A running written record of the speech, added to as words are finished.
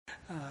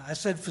I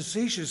said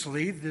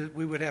facetiously that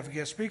we would have a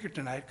guest speaker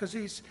tonight because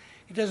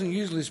he doesn't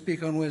usually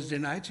speak on Wednesday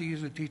nights. He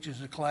usually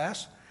teaches a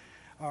class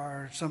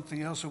or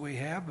something else that we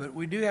have. But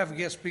we do have a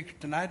guest speaker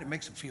tonight. It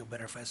makes it feel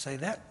better if I say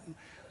that.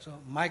 So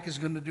Mike is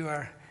going to do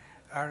our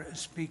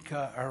speak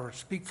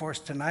for us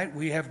tonight.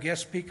 We have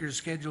guest speakers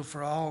scheduled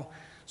for all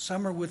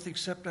summer, with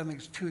except I think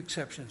it's 2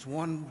 exceptions.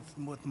 One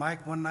with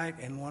Mike one night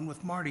and one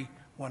with Marty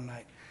one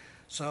night.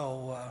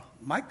 So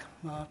Mike,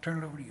 I'll turn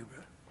it over to you,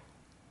 brother.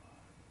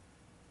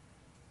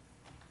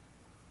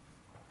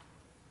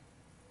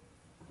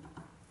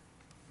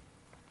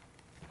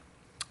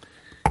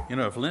 You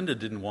know, if Linda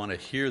didn't want to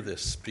hear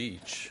this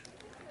speech,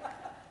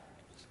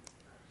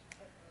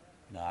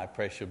 no, I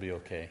pray she'll be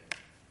okay.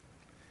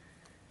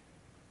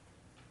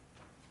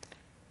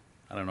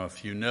 I don't know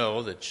if you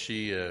know that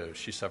she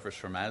suffers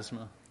from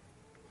asthma,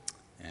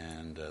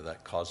 and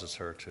that causes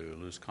her to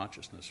lose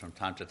consciousness from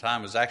time to time.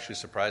 I was actually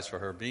surprised for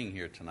her being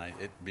here tonight,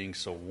 it being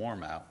so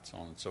warm out, so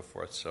on and so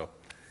forth. So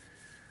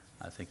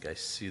I think I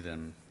see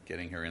them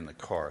getting her in the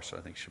car, so I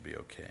think she'll be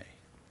okay.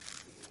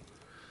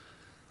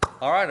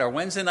 All right, our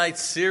Wednesday night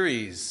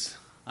series.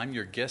 I'm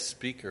your guest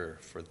speaker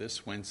for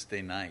this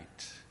Wednesday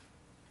night.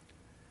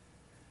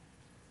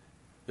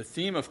 The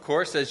theme, of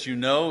course, as you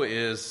know,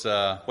 is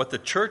what the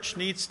church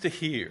needs to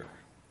hear.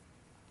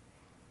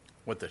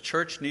 What the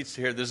church needs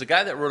to hear. There's a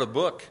guy that wrote a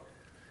book,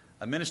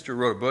 a minister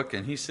wrote a book,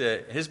 and he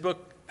said his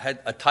book had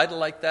a title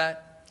like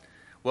that,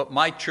 What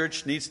My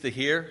Church Needs to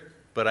Hear,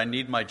 But I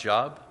Need My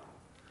Job.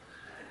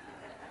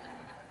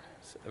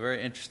 It's a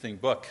very interesting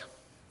book.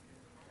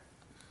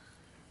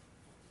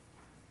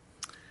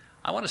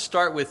 I want to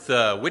start with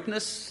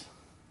witness.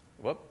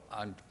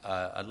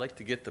 I'd like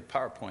to get the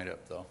PowerPoint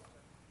up, though.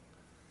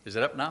 Is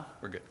it up now?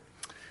 We're good.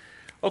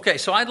 Okay,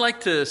 so I'd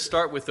like to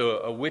start with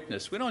a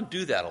witness. We don't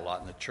do that a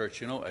lot in the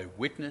church, a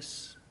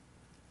witness.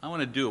 I want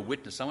to do a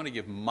witness. I want to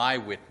give my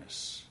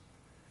witness.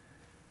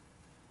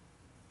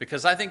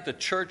 Because I think the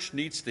church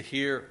needs to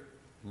hear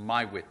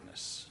my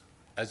witness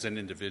as an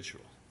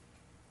individual.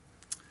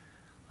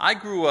 I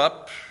grew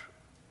up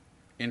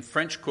in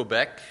French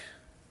Quebec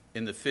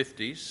in the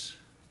 50s.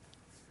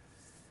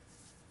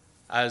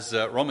 As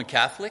a Roman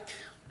Catholic,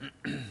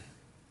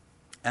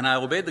 and I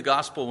obeyed the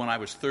gospel when I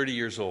was 30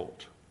 years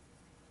old.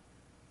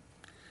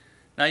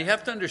 Now you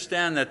have to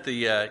understand that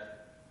the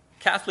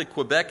Catholic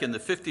Quebec in the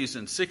 50s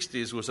and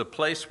 60s was a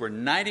place where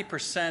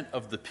 90%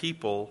 of the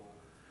people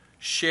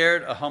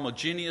shared a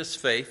homogeneous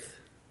faith.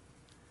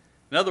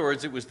 In other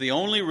words, it was the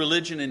only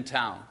religion in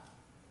town.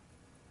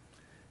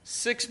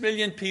 6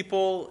 million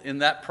people in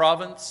that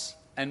province,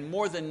 and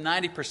more than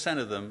 90%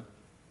 of them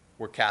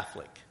were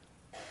Catholic.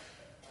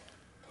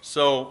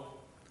 So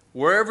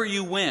wherever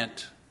you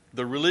went,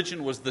 the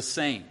religion was the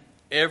same.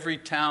 Every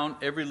town,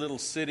 every little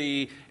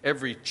city,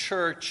 every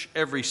church,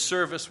 every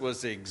service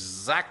was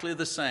exactly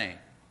the same.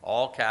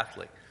 All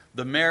Catholic.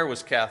 The mayor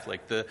was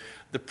Catholic. The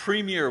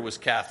premier was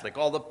Catholic.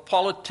 All the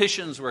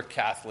politicians were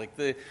Catholic.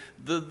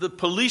 The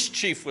police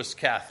chief was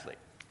Catholic.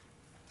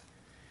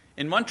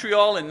 In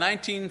Montreal in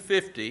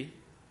 1950,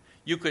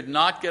 you could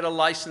not get a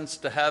license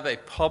to have a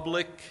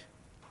public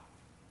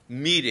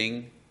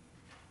meeting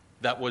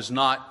that was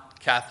not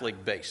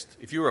Catholic-based.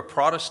 If you were a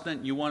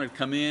Protestant, you wanted to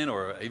come in,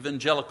 or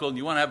evangelical, and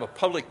you want to have a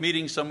public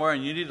meeting somewhere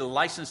and you needed a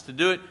license to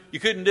do it, you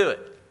couldn't do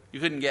it. You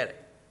couldn't get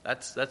it.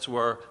 That's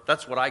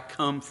what I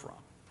come from.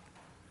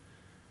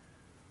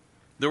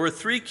 There were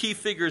 3 key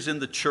figures in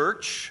the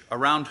church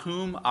around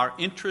whom our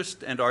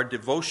interest and our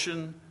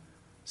devotion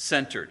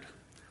centered.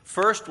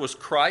 First was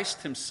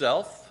Christ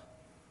himself,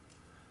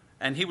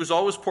 and he was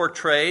always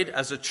portrayed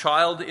as a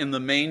child in the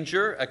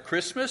manger at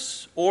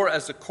Christmas or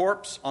as a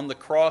corpse on the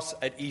cross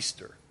at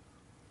Easter.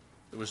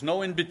 There was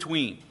no in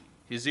between.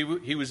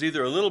 He was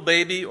either a little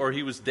baby or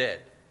he was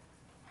dead.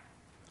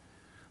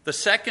 The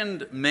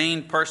second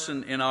main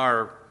person in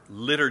our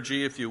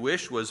liturgy, if you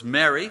wish, was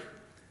Mary,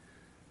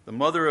 the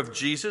mother of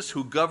Jesus,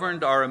 who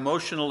governed our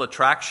emotional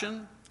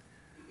attraction.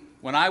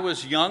 When I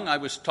was young, I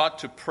was taught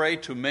to pray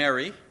to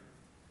Mary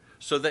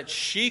so that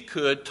she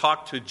could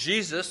talk to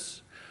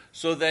Jesus,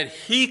 so that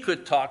he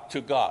could talk to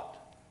God.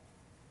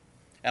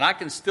 And I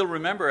can still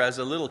remember as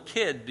a little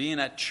kid being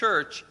at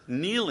church,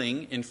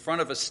 kneeling in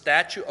front of a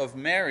statue of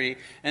Mary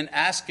and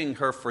asking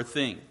her for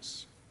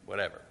things,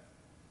 whatever.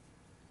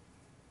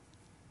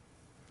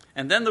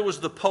 And then there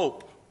was the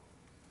Pope,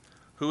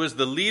 who was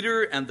the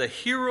leader and the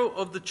hero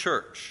of the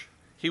church.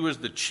 He was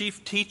the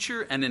chief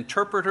teacher and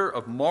interpreter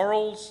of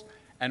morals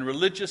and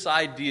religious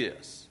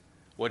ideas.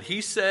 What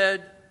he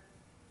said,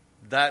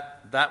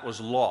 that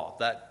was law.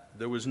 That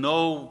there was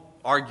no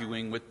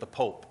arguing with the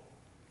Pope.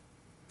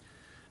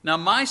 Now,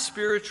 my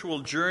spiritual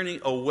journey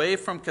away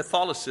from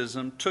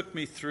Catholicism took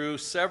me through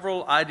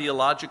several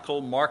ideological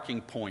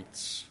marking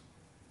points.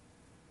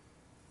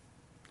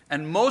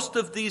 And most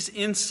of these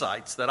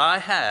insights that I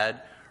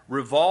had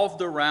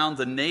revolved around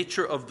the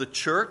nature of the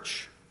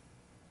church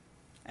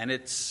and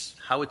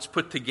how it's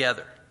put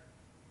together.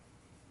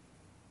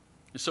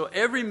 So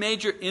every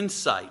major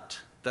insight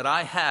that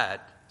I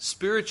had,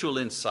 spiritual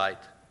insight,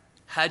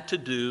 had to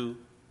do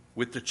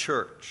with the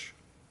church.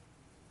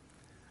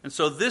 And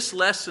so this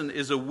lesson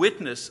is a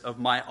witness of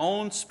my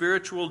own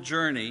spiritual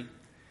journey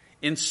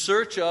in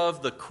search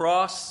of the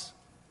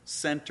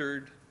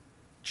cross-centered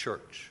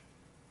church.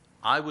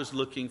 I was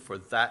looking for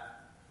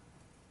that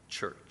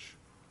church.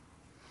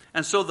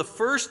 And so the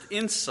first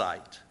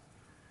insight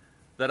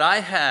that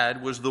I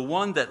had was the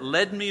one that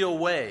led me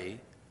away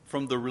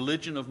from the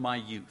religion of my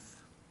youth.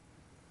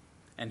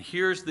 And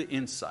here's the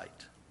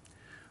insight.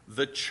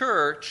 The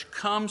church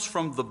comes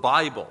from the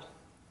Bible.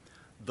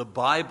 The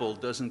Bible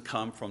doesn't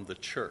come from the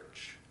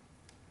church.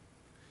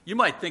 You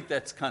might think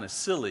that's kind of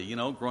silly,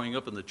 growing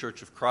up in the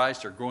Church of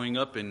Christ or growing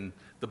up in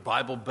the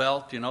Bible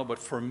Belt, but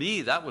for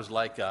me that was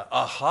like a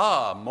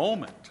aha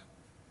moment.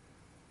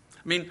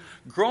 I mean,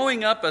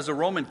 growing up as a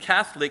Roman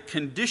Catholic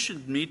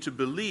conditioned me to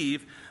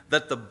believe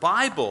that the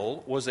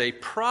Bible was a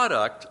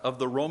product of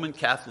the Roman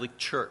Catholic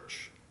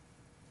Church.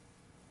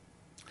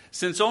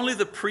 Since only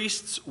the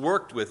priests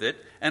worked with it,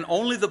 and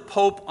only the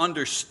Pope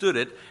understood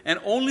it, and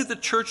only the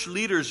church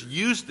leaders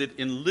used it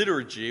in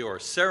liturgy or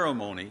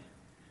ceremony,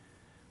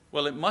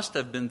 well, it must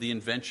have been the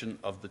invention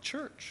of the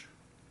church.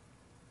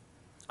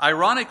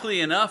 Ironically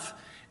enough,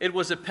 it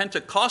was a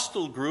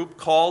Pentecostal group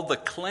called the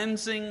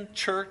Cleansing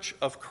Church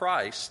of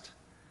Christ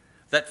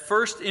that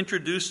first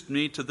introduced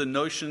me to the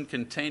notion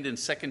contained in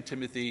 2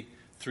 Timothy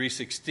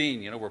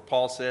 3:16, where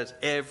Paul says,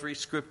 every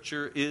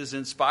scripture is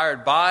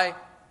inspired by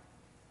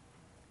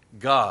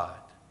God.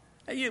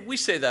 We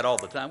say that all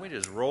the time. We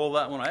just roll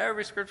that one.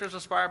 Every scripture is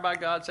inspired by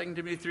God, 2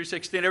 Timothy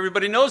 3:16.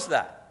 Everybody knows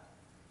that.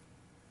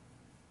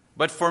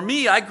 But for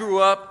me, I grew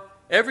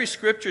up, every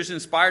scripture is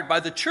inspired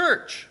by the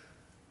church.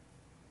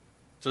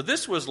 So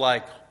this was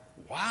like,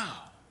 wow.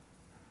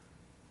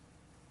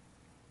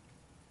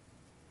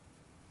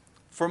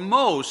 For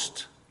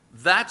most,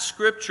 that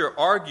scripture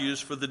argues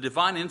for the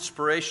divine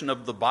inspiration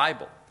of the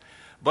Bible.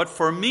 But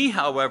for me,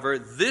 however,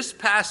 this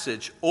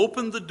passage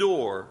opened the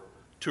door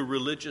to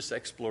religious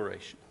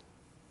exploration.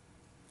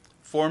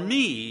 For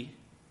me,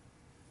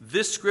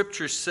 this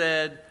scripture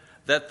said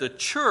that the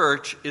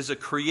church is a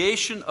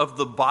creation of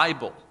the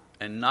Bible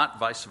and not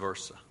vice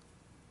versa.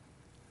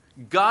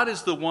 God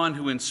is the one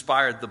who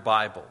inspired the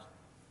Bible,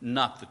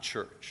 not the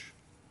church.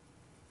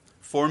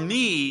 For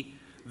me,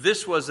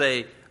 this was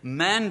a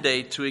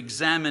mandate to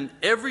examine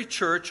every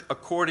church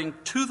according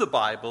to the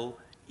Bible,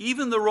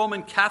 even the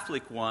Roman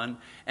Catholic one,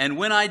 and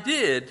when I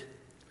did,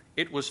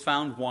 it was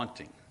found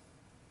wanting.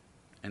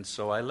 And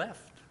so I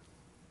left.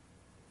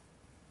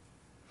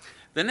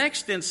 The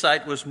next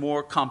insight was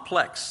more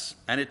complex,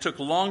 and it took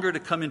longer to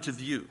come into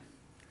view.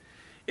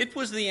 It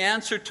was the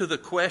answer to the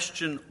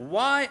question,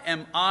 why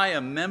am I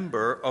a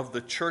member of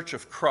the Church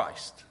of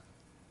Christ?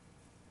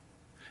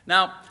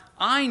 Now,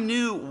 I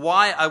knew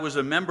why I was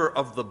a member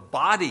of the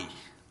body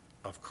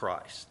of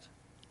Christ.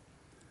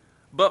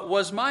 But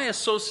was my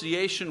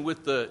association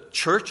with the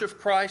Church of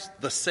Christ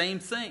the same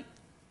thing?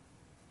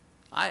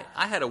 I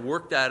had to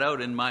work that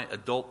out in my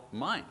adult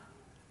mind.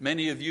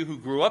 Many of you who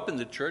grew up in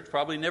the church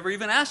probably never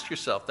even asked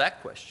yourself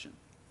that question.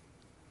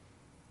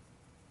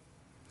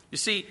 You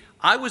see,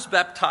 I was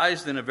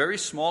baptized in a very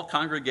small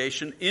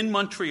congregation in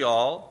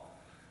Montreal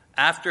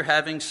after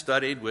having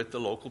studied with the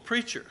local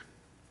preacher.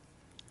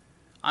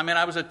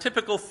 I was a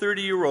typical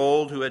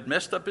 30-year-old who had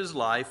messed up his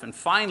life and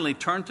finally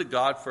turned to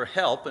God for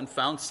help and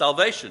found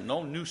salvation.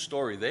 No new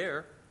story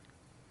there.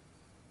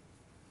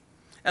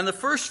 And the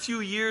first few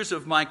years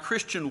of my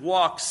Christian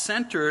walk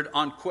centered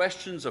on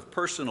questions of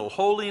personal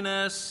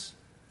holiness,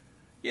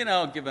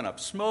 giving up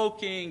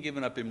smoking,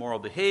 giving up immoral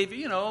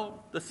behavior,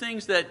 the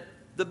things that,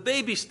 the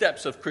baby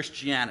steps of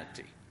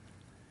Christianity.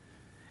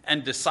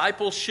 And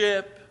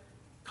discipleship,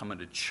 coming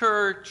to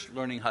church,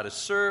 learning how to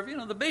serve,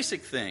 the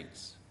basic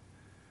things.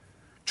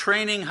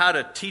 Training how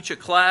to teach a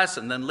class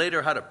and then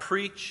later how to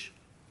preach.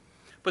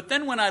 But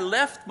then when I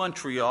left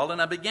Montreal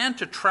and I began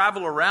to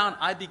travel around,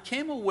 I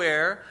became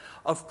aware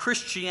of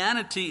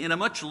Christianity in a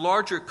much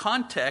larger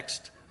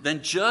context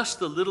than just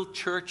the little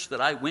church that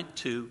I went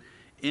to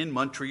in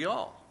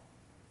Montreal.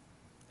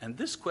 And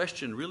this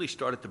question really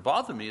started to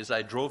bother me as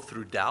I drove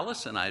through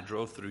Dallas and I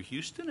drove through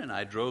Houston and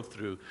I drove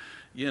through,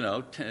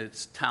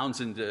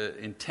 towns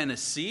in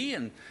Tennessee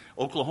and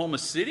Oklahoma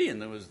City,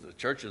 and there was the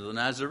Church of the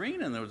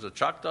Nazarene, and there was the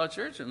Choctaw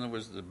Church, and there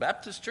was the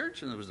Baptist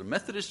Church, and there was the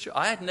Methodist Church.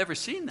 I had never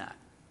seen that.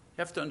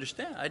 You have to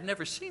understand, I'd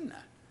never seen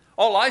that.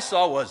 All I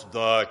saw was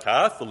the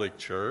Catholic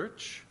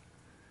Church,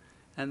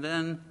 and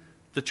then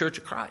the Church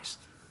of Christ.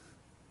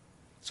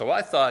 So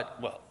I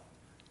thought, well,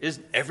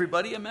 isn't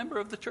everybody a member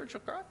of the Church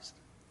of Christ?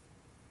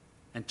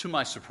 And to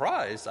my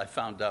surprise, I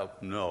found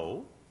out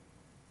no.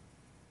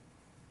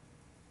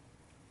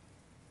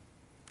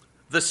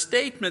 The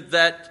statement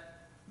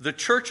that the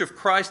Church of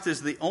Christ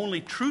is the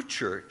only true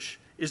church,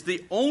 is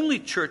the only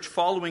church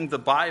following the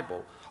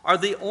Bible, are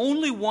the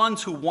only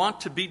ones who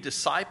want to be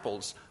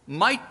disciples,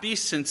 might be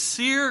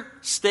sincere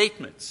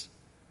statements.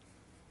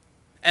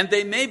 And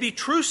they may be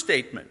true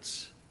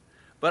statements.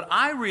 But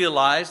I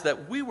realized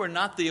that we were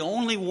not the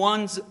only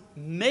ones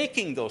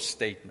making those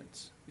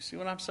statements. You see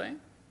what I'm saying?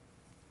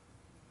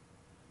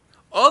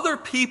 other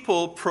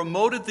people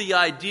promoted the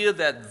idea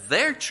that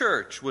their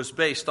church was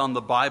based on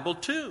the Bible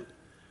too.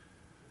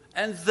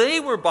 And they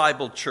were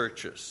Bible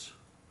churches.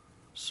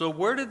 So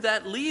where did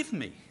that leave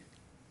me?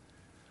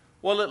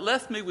 Well, it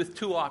left me with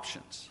two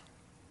options.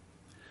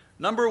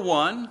 Number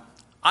one,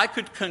 I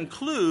could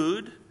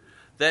conclude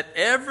that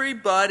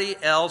everybody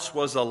else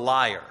was a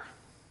liar,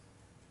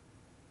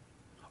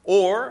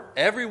 or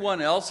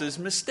everyone else is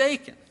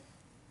mistaken,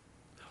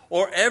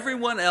 or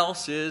everyone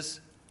else is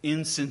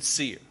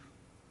insincere.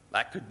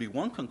 That could be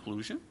one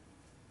conclusion.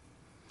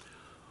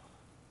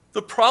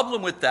 The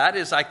problem with that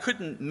is I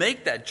couldn't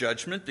make that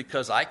judgment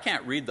because I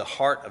can't read the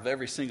heart of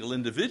every single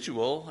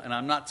individual, and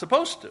I'm not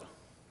supposed to.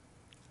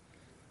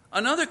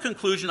 Another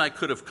conclusion I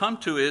could have come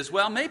to is,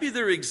 well, maybe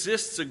there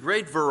exists a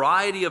great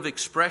variety of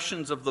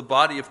expressions of the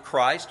body of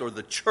Christ or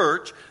the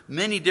church,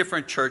 many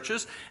different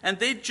churches, and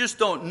they just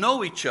don't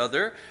know each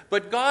other,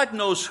 but God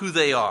knows who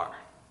they are.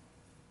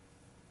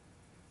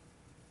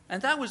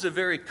 And that was a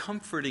very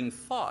comforting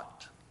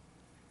thought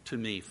to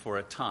me for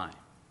a time.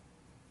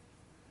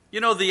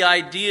 You know, the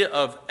idea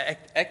of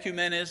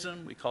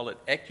ecumenism, we call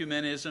it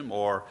ecumenism,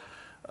 or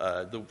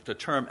the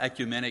term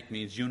ecumenic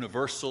means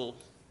universal,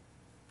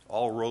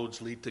 all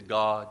roads lead to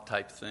God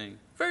type thing.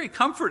 Very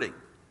comforting.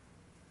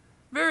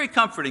 Very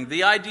comforting.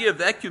 The idea of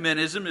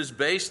ecumenism is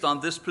based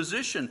on this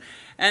position,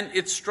 and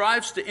it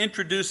strives to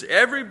introduce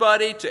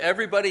everybody to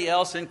everybody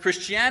else in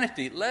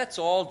Christianity. Let's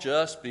all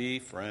just be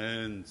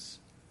friends.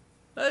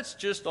 Let's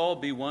just all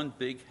be one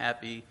big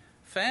happy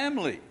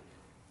family.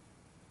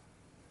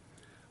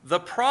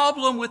 The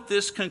problem with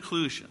this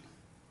conclusion,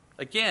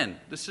 again,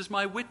 this is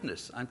my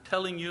witness. I'm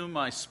telling you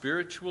my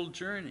spiritual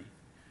journey.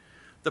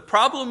 The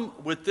problem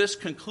with this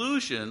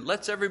conclusion,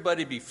 let's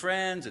everybody be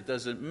friends, it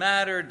doesn't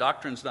matter,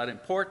 doctrine's not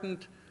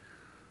important.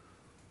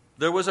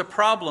 There was a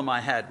problem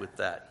I had with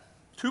that.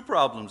 Two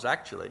problems,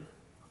 actually.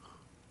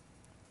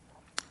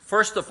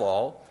 First of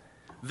all,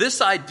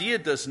 this idea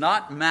does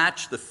not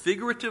match the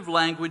figurative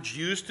language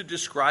used to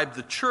describe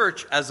the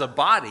church as a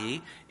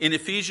body in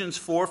Ephesians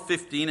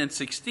 4:15 and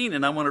 16.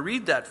 And I want to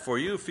read that for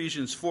you.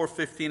 Ephesians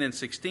 4:15 and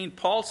 16.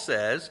 Paul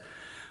says,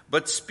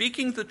 "But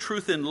speaking the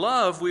truth in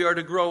love, we are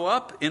to grow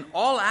up in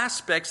all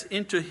aspects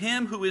into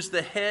Him who is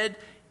the head,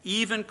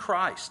 even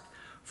Christ,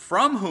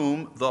 from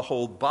whom the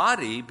whole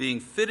body,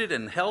 being fitted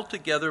and held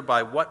together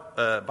by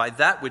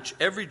that which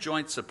every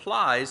joint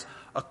supplies,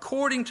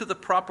 according to the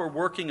proper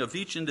working of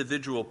each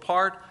individual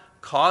part,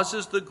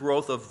 causes the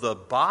growth of the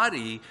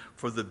body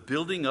for the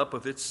building up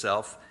of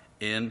itself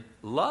in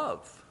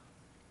love."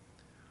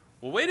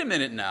 Well, wait a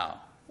minute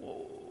now.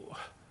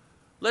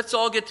 Let's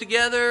all get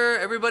together.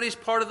 Everybody's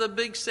part of the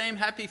big same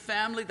happy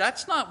family.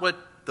 That's not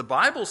what the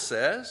Bible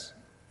says.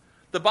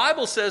 The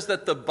Bible says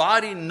that the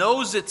body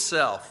knows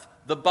itself.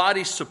 The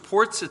body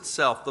supports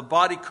itself. The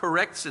body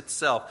corrects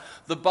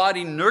itself. The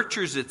body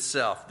nurtures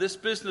itself. This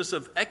business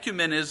of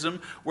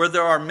ecumenism, where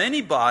there are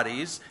many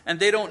bodies and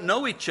they don't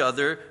know each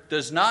other,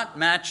 does not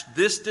match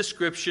this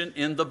description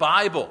in the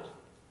Bible.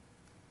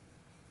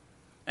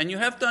 And you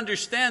have to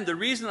understand, the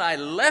reason I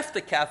left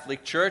the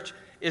Catholic Church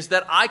is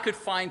that I could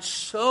find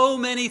so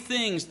many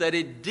things that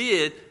it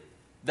did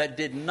that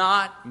did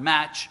not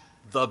match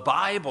the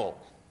Bible.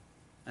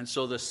 And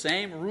so the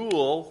same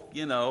rule,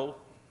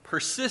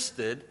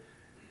 persisted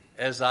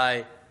as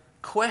I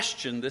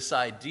questioned this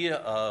idea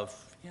of,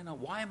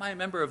 why am I a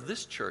member of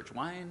this church?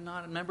 Why am I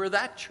not a member of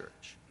that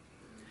church?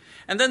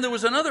 And then there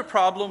was another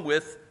problem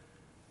with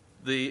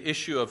the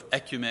issue of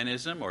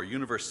ecumenism or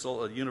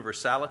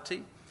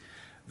universality.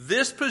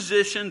 This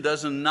position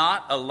does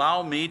not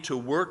allow me to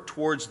work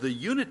towards the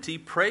unity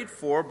prayed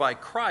for by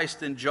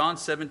Christ in John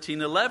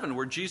 17:11,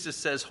 where Jesus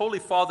says, "Holy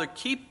Father,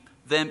 keep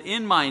them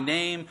in my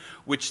name,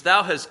 which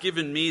thou hast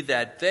given me,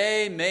 that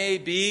they may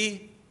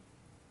be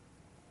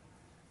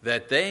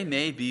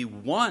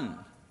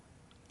one,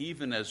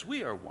 even as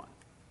we are one."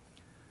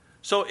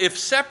 So if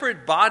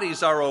separate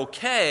bodies are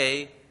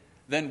okay,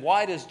 then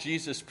why does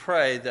Jesus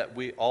pray that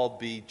we all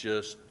be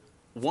just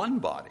one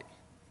body?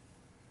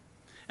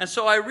 And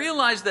so I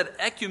realized that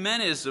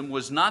ecumenism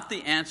was not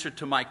the answer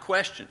to my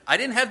question. I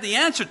didn't have the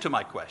answer to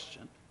my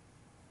question,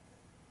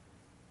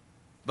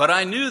 but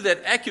I knew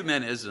that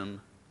ecumenism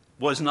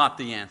was not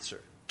the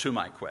answer to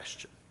my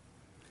question.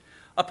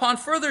 Upon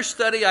further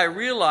study, I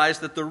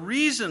realized that the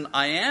reason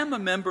I am a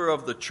member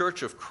of the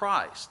Church of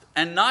Christ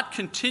and not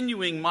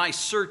continuing my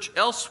search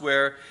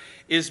elsewhere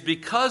is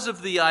because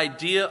of the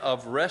idea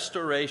of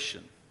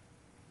restoration.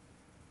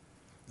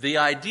 The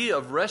idea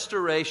of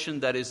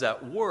restoration that is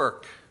at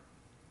work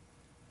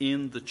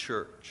in the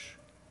church.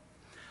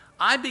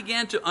 I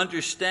began to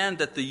understand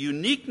that the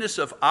uniqueness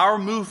of our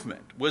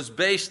movement was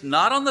based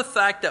not on the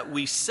fact that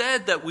we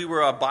said that we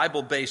were a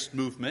Bible-based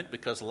movement,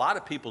 because a lot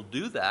of people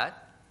do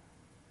that,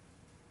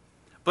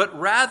 but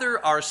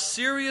rather our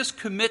serious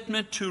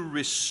commitment to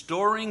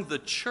restoring the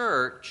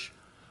church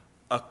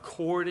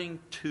according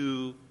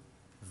to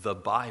the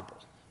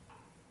Bible.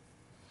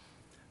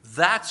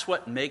 That's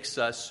what makes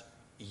us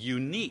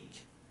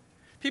unique.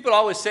 People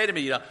always say to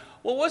me,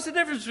 well, what's the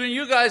difference between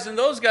you guys and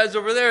those guys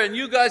over there, and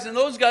you guys and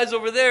those guys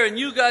over there, and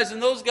you guys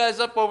and those guys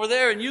up over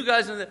there, and you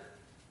guys and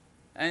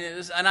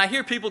and I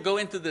hear people go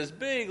into this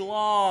big,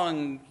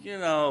 long,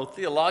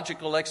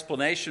 theological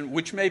explanation,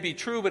 which may be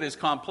true, but is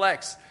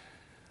complex.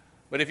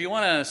 But if you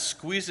want to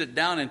squeeze it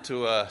down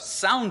into a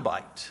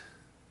soundbite,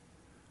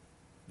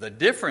 the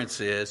difference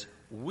is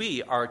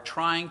we are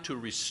trying to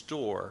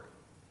restore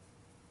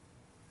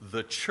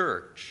the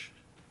church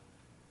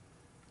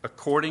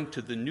according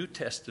to the New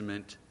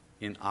Testament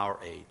in our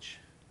age.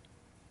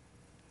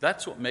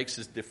 That's what makes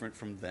us different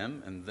from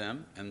them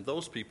and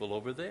those people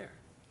over there.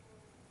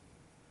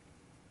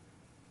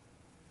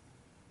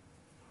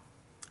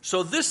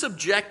 So this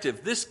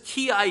objective, this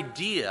key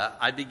idea,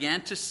 I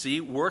began to see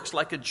works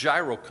like a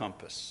gyro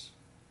compass.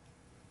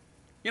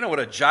 You know what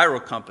a gyro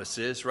compass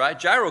is, right?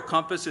 Gyro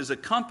compass is a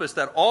compass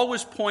that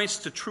always points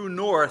to true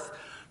north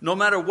no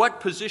matter what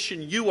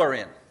position you are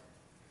in.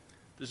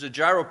 There's a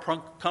gyro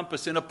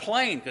compass in a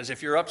plane because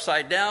if you're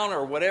upside down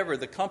or whatever,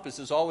 the compass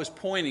is always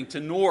pointing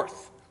to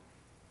north.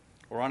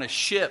 Or on a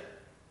ship.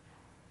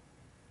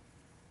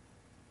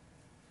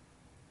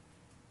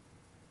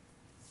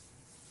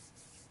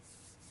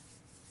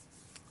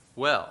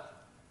 Well,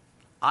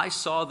 I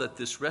saw that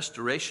this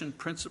restoration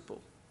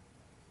principle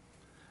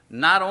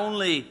not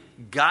only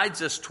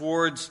guides us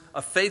towards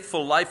a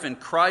faithful life in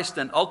Christ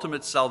and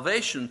ultimate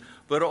salvation,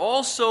 but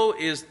also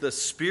is the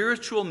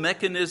spiritual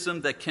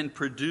mechanism that can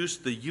produce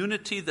the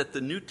unity that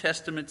the New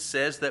Testament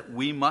says that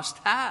we must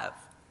have.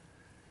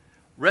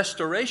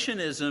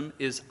 Restorationism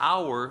is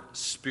our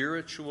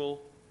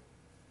spiritual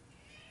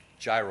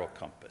gyro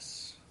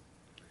compass.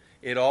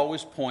 It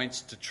always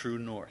points to true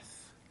north.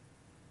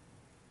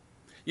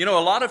 You know,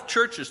 a lot of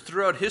churches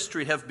throughout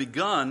history have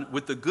begun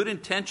with the good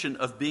intention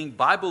of being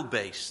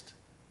Bible-based.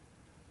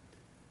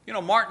 You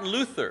know, Martin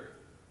Luther,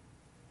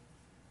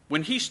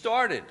 when he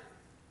started,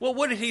 well,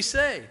 what did he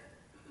say?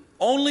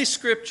 Only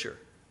Scripture.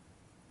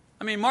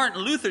 I mean,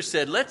 Martin Luther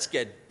said, let's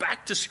get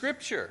back to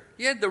Scripture.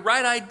 He had the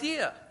right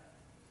idea.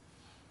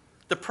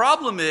 The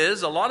problem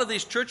is, a lot of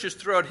these churches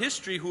throughout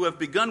history who have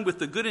begun with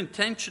the good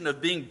intention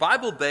of being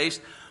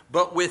Bible-based,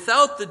 but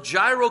without the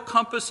gyro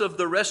compass of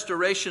the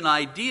restoration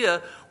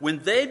idea, when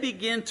they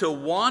begin to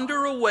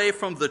wander away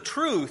from the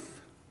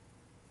truth,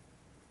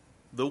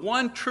 the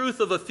one truth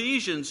of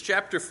Ephesians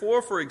chapter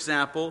 4, for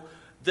example,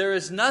 there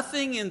is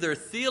nothing in their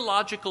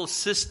theological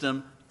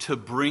system to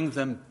bring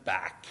them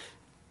back.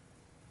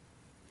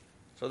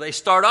 So they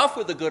start off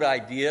with a good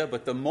idea,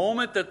 but the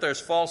moment that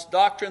there's false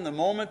doctrine, the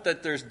moment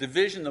that there's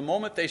division, the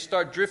moment they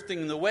start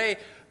drifting away,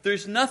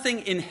 there's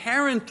nothing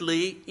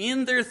inherently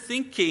in their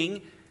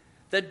thinking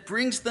that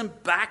brings them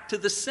back to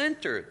the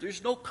center.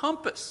 There's no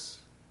compass.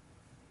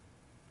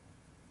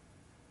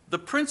 The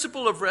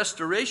principle of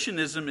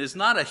restorationism is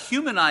not a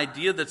human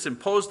idea that's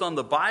imposed on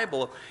the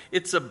Bible.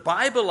 It's a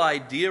Bible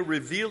idea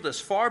revealed as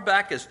far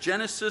back as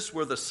Genesis,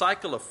 where the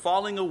cycle of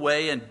falling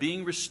away and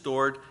being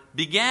restored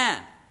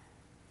began,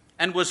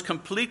 and was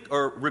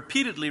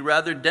repeatedly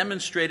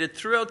demonstrated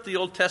throughout the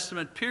Old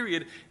Testament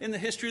period in the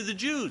history of the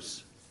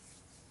Jews.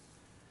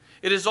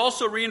 It is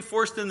also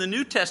reinforced in the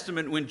New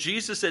Testament when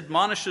Jesus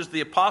admonishes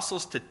the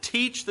apostles to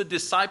teach the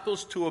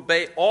disciples to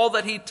obey all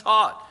that he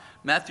taught,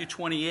 Matthew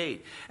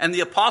 28. And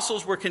the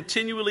apostles were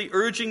continually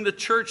urging the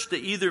church to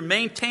either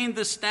maintain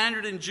this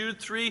standard in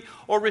Jude 3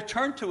 or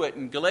return to it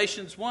in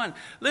Galatians 1.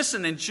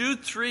 Listen, in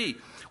Jude 3,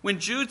 when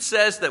Jude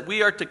says that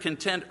we are to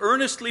contend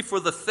earnestly for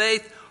the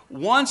faith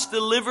once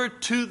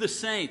delivered to the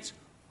saints,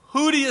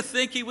 who do you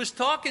think he was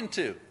talking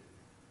to? Do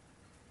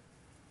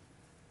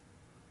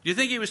you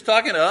think he was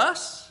talking to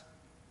us?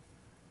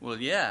 Well,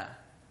 yeah.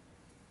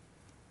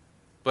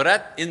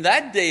 But in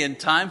that day and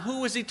time,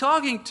 who was he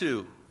talking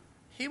to?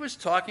 He was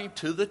talking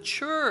to the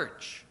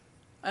church.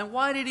 And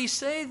why did he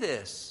say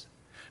this?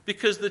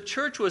 Because the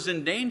church was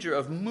in danger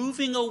of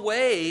moving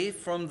away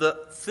from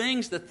the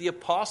things that the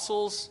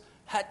apostles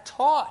had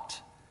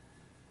taught.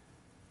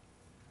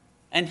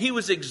 And he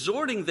was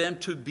exhorting them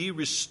to be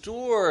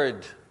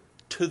restored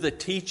to the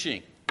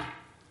teaching.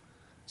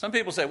 Some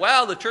people say,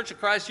 well, the Church of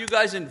Christ, you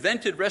guys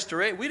invented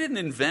restoration. We didn't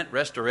invent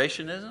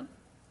restorationism.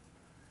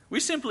 We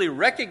simply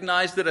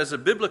recognized it as a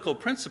biblical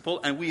principle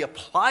and we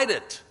applied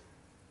it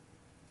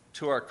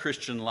to our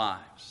Christian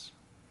lives.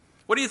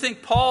 What do you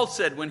think Paul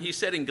said when he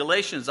said in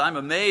Galatians, I'm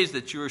amazed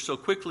that you are so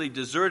quickly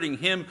deserting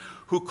him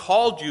who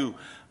called you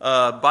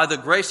by the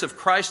grace of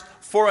Christ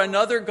for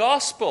another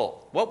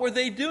gospel? What were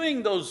they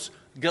doing, those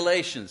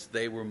Galatians?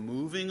 They were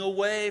moving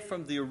away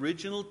from the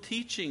original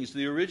teachings,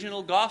 the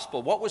original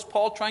gospel. What was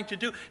Paul trying to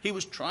do? He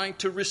was trying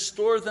to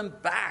restore them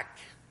back.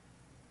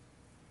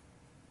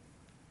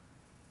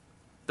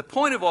 The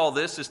point of all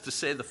this is to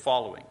say the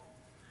following.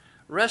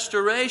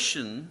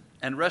 Restoration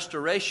and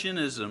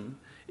restorationism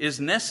is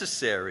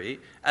necessary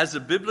as a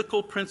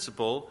biblical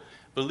principle.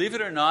 Believe it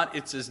or not,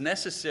 it's as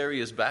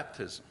necessary as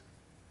baptism.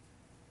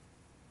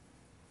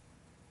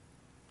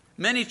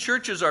 Many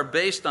churches are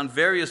based on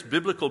various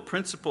biblical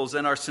principles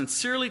and are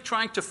sincerely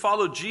trying to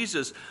follow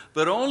Jesus,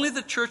 but only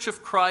the Church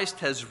of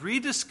Christ has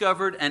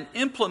rediscovered and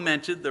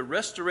implemented the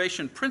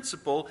restoration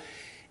principle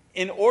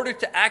in order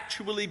to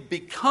actually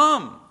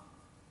become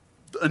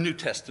a New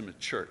Testament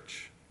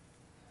church.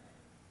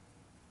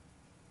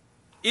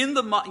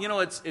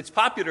 It's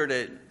popular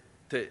to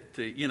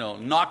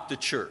knock the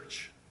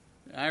church.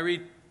 I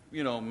read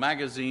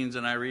magazines,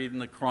 and I read in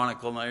the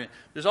Chronicle.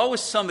 There's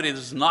always somebody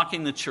that's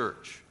knocking the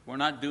church. We're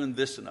not doing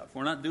this enough.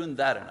 We're not doing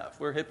that enough.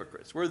 We're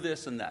hypocrites. We're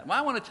this and that. Well,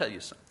 I want to tell you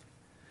something.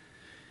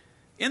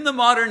 In the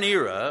modern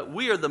era,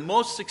 we are the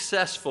most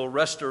successful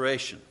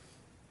restoration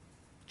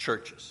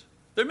churches.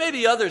 There may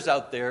be others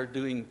out there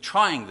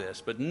trying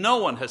this, but no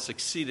one has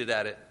succeeded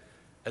at it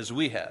as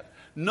we have.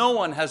 No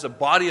one has a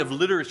body of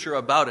literature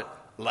about it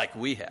like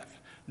we have.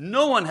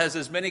 No one has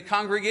as many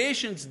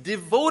congregations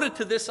devoted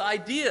to this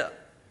idea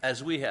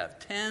as we have.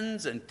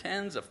 Tens and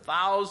tens of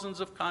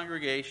thousands of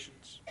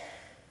congregations.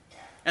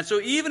 And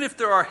so even if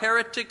there are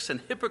heretics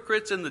and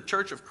hypocrites in the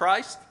Church of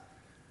Christ,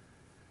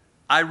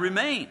 I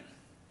remain.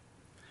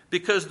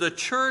 Because the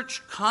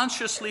church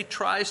consciously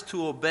tries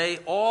to obey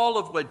all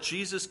of what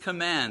Jesus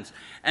commands.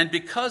 And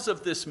because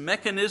of this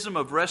mechanism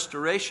of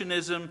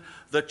restorationism,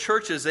 the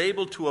church is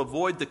able to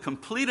avoid the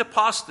complete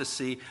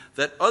apostasy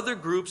that other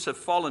groups have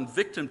fallen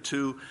victim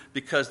to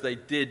because they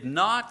did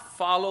not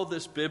follow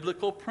this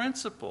biblical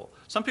principle.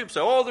 Some people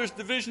say, there's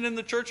division in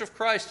the Church of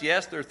Christ.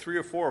 Yes, there are 3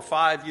 or 4 or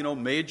 5,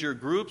 major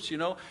groups,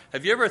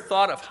 Have you ever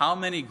thought of how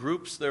many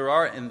groups there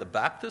are in the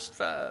Baptist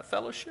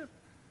fellowship?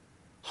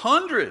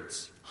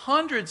 Hundreds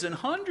and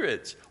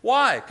hundreds.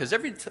 Why? Because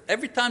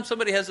every time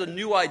somebody has a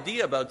new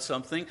idea about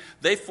something,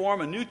 they form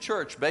a new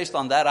church based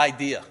on that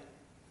idea.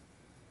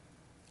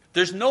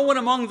 There's no one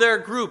among their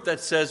group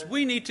that says,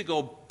 we need to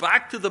go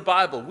back to the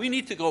Bible. We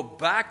need to go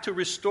back to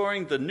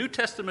restoring the New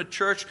Testament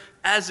church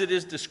as it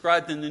is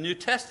described in the New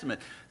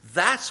Testament.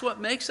 That's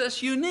what makes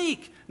us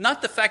unique.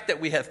 Not the fact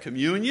that we have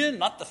communion,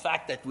 not the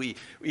fact that we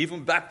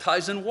even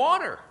baptize in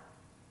water.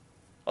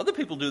 Other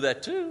people do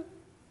that too.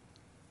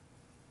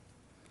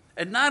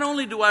 And not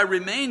only do I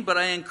remain, but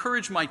I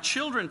encourage my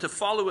children to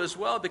follow as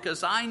well,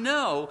 because I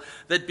know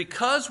that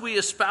because we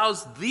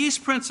espouse these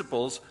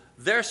principles,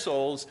 their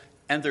souls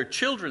and their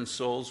children's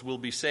souls will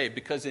be saved.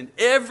 Because in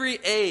every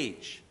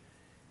age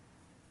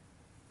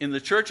in the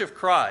Church of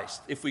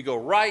Christ, if we go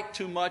right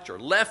too much or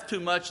left too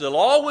much, there'll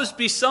always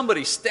be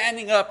somebody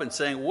standing up and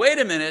saying, wait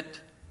a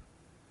minute,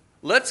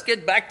 let's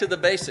get back to the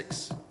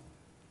basics.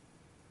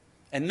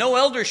 And no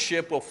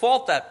eldership will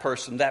fault that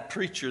person, that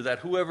preacher, that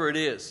whoever it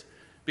is,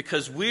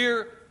 because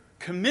we're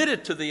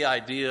committed to the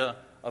idea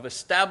of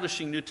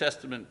establishing New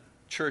Testament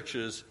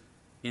churches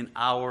in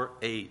our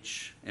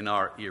age, in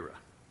our era.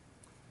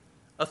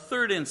 A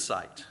third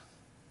insight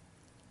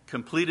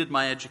completed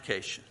my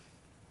education.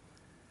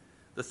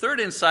 The third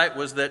insight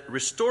was that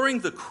restoring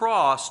the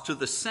cross to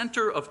the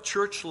center of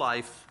church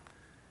life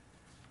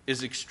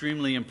is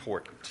extremely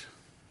important.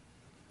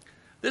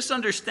 This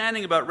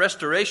understanding about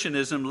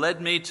restorationism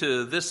led me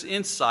to this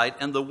insight,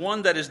 and the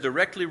one that is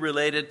directly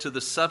related to the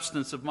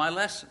substance of my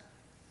lesson.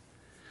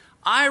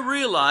 I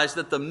realized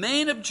that the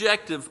main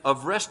objective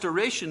of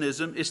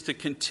restorationism is to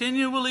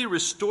continually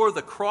restore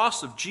the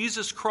cross of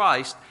Jesus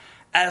Christ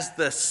as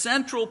the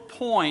central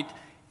point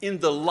in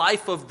the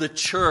life of the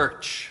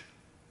church.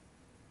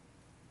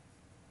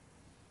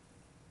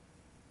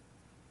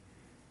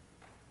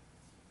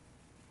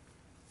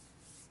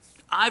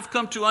 I've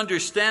come to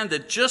understand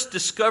that just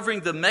discovering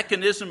the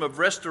mechanism of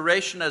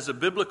restoration as a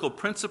biblical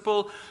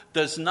principle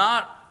does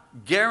not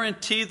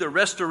guarantee the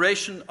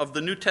restoration of the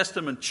New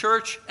Testament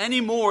church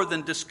any more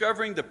than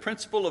discovering the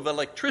principle of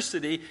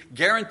electricity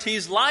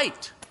guarantees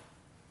light.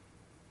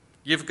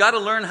 You've got to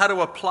learn how to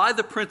apply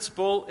the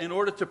principle in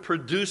order to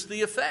produce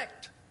the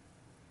effect.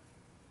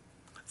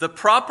 The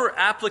proper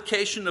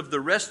application of the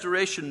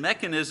restoration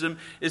mechanism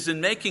is in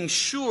making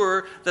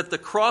sure that the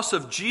cross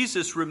of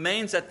Jesus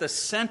remains at the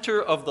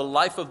center of the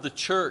life of the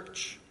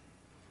church.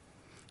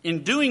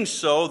 In doing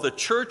so, the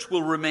church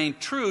will remain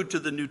true to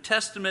the New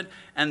Testament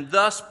and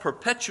thus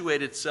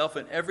perpetuate itself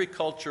in every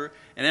culture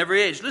and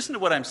every age. Listen to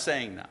what I'm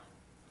saying now.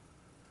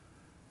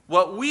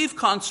 What we've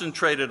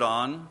concentrated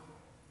on,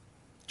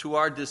 to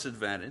our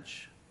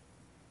disadvantage,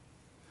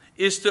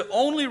 is to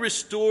only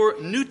restore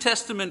New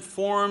Testament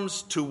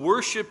forms to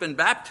worship and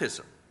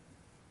baptism.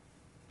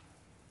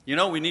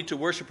 We need to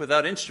worship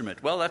without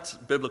instrument. Well, that's a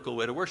biblical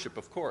way to worship,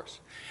 of course.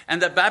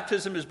 And that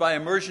baptism is by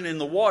immersion in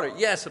the water.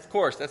 Yes, of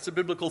course, that's a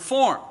biblical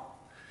form.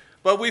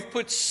 But we've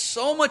put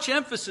so much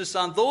emphasis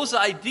on those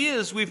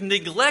ideas, we've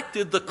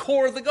neglected the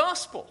core of the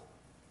gospel.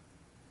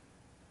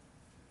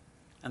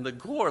 And the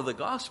core of the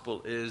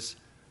gospel is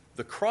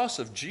the cross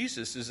of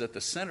Jesus is at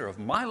the center of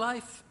my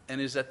life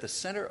and is at the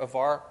center of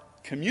our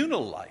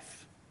communal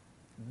life.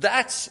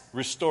 That's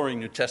restoring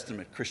New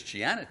Testament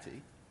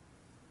Christianity.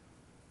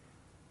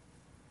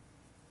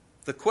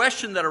 The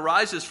question that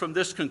arises from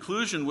this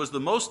conclusion was the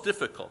most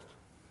difficult.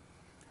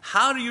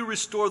 How do you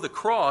restore the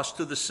cross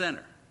to the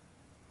center?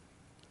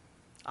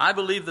 I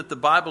believe that the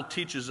Bible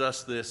teaches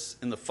us this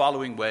in the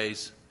following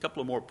ways. A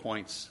couple of more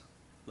points.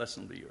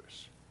 Lesson will be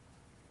yours.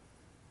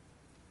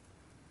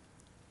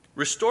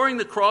 Restoring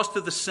the cross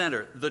to the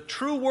center, the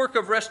true work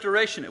of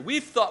restoration. We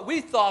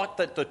thought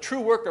that the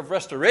true work of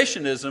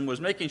restorationism was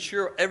making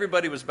sure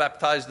everybody was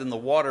baptized in the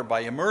water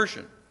by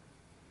immersion.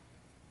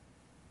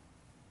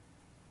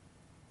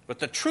 But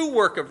the true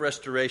work of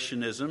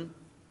restorationism,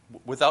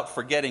 without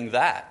forgetting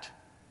that,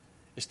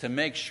 is to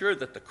make sure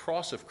that the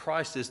cross of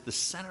Christ is the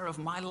center of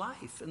my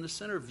life and the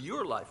center of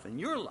your life and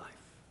your life.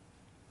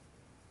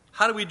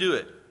 How do we do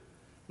it?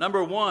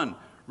 Number one,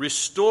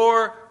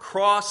 restore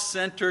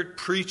cross-centered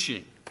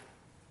preaching.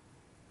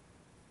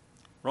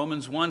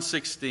 Romans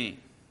 1:16.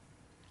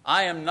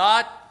 I am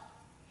not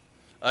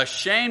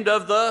ashamed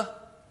of the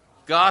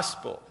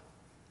gospel.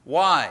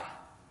 Why?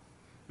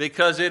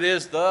 Because it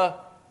is the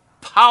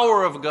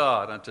power of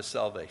God unto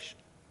salvation.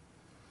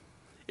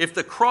 If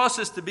the cross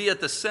is to be at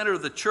the center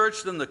of the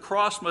church, then the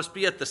cross must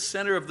be at the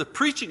center of the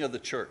preaching of the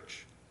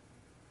church.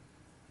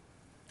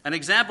 An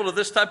example of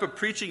this type of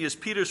preaching is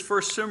Peter's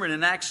first sermon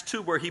in Acts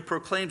 2, where he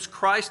proclaims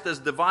Christ as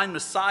divine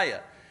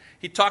Messiah.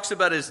 He talks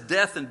about his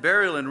death and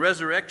burial and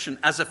resurrection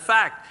as a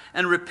fact,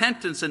 and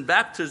repentance and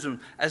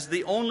baptism as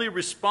the only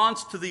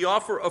response to the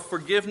offer of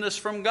forgiveness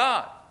from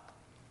God.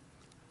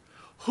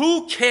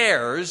 Who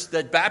cares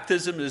that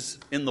baptism is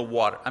in the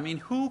water? I mean,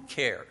 who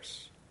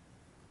cares?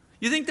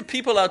 You think the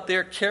people out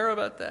there care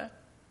about that?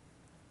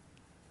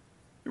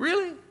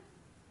 Really?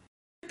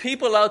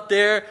 People out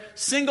there,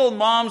 single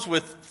moms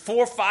with 4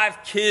 or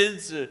 5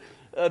 kids,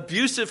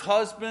 abusive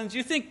husbands.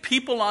 You think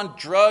people on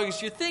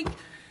drugs, you think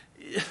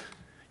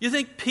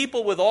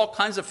people with all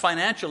kinds of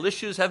financial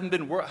issues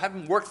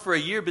haven't worked for a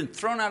year, been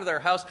thrown out of their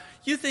house.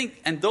 You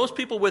think, and those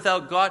people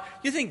without God,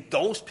 you think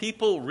those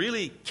people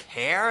really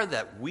care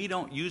that we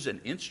don't use an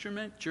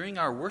instrument during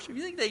our worship?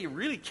 You think they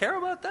really care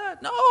about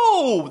that?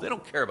 No, they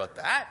don't care about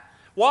that.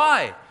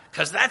 Why?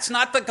 Because that's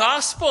not the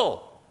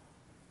gospel.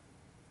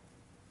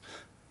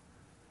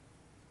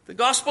 The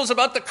gospel is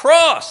about the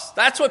cross.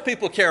 That's what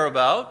people care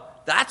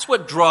about. That's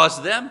what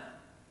draws them.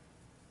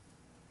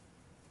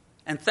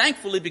 And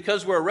thankfully,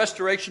 because we're a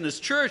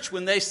restorationist church,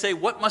 when they say,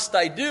 what must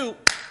I do?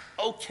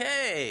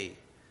 Okay.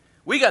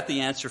 We got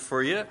the answer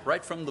for you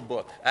right from the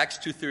book. Acts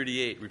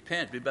 2:38.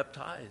 Repent, be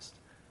baptized.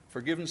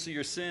 Forgiveness of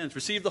your sins.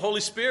 Receive the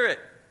Holy Spirit.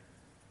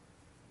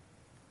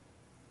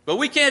 But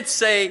we can't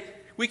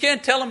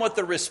tell them what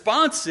the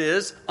response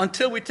is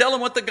until we tell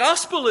them what the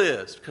gospel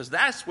is, because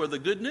that's where the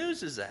good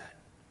news is at.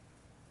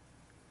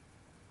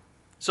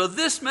 So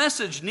this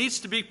message needs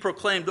to be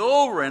proclaimed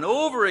over and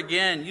over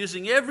again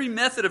using every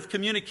method of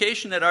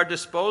communication at our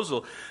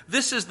disposal.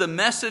 This is the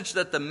message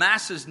that the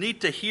masses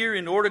need to hear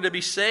in order to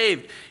be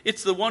saved.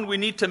 It's the one we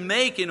need to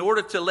make in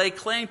order to lay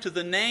claim to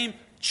the name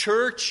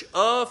Church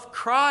of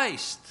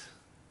Christ.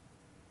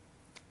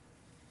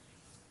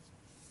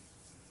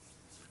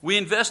 We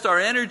invest our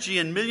energy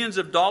and millions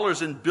of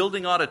dollars in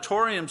building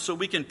auditoriums so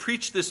we can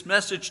preach this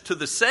message to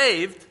the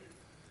saved.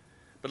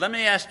 But let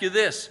me ask you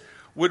this.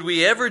 Would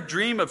we ever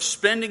dream of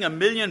spending $1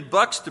 million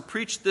to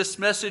preach this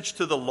message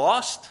to the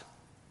lost?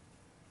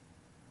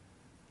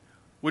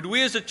 Would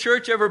we as a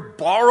church ever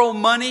borrow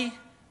money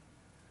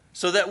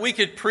so that we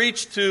could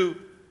preach to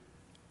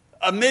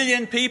 1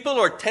 million people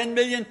or 10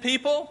 million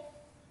people?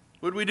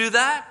 Would we do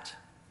that?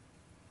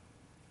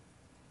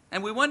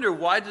 And we wonder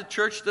why the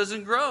church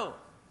doesn't grow.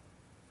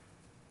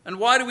 And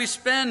why do we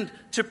spend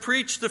to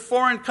preach to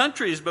foreign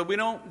countries, but we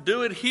don't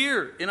do it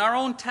here in our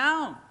own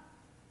town?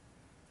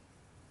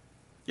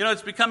 You know,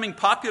 it's becoming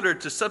popular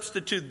to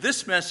substitute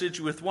this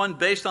message with one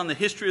based on the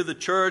history of the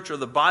church or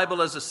the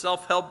Bible as a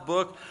self-help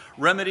book,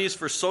 remedies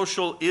for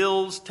social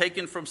ills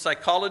taken from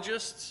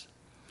psychologists.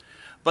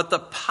 But the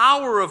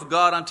power of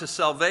God unto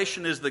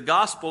salvation is the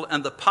gospel,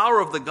 and the power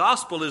of the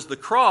gospel is the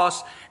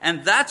cross,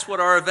 and that's what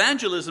our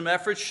evangelism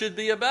efforts should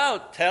be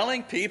about,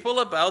 telling people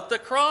about the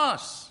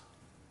cross.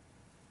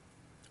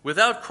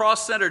 Without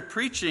cross-centered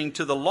preaching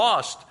to the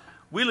lost,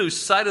 we lose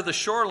sight of the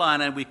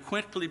shoreline and we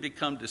quickly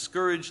become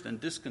discouraged and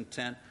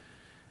discontent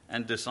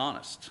and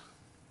dishonest.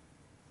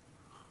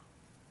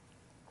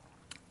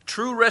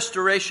 True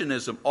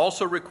restorationism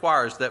also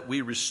requires that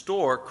we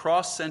restore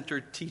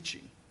cross-centered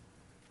teaching.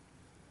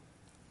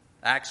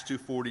 Acts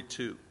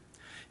 2:42.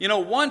 You know,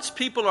 once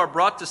people are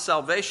brought to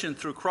salvation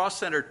through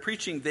cross-centered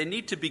preaching, they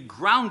need to be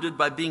grounded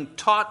by being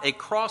taught a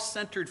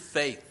cross-centered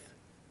faith.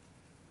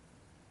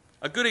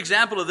 A good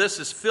example of this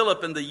is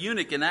Philip and the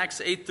eunuch in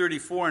Acts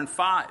 8:34 and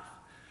 5.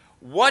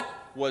 What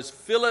was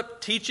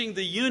Philip teaching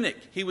the eunuch?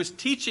 He was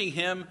teaching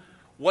him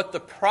what the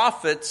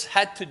prophets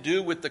had to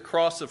do with the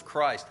cross of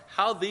Christ,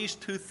 how these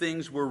two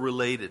things were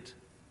related.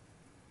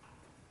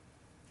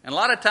 And a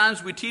lot of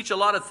times we teach a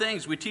lot of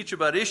things. We teach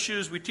about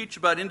issues. We teach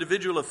about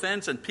individual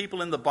offense and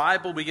people in the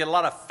Bible. We get a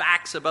lot of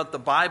facts about the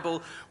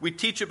Bible. We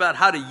teach about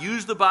how to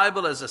use the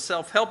Bible as a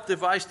self-help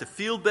device to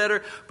feel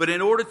better. But in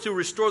order to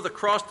restore the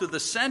cross to the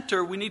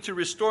center, we need to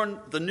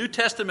restore the New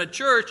Testament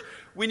church.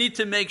 We need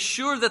to make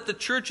sure that the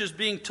church is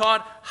being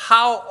taught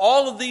how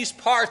all of these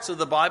parts of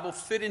the Bible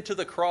fit into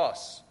the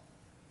cross.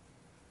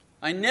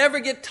 I never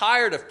get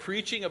tired of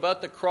preaching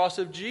about the cross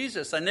of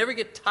Jesus. I never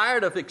get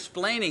tired of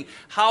explaining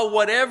how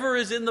whatever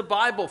is in the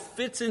Bible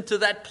fits into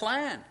that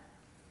plan.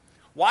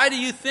 Why do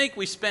you think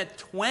we spent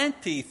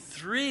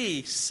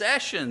 23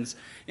 sessions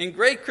in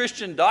Great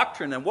Christian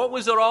Doctrine? And what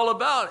was it all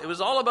about? It was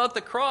all about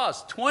the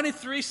cross.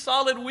 23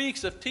 solid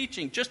weeks of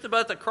teaching just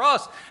about the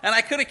cross. And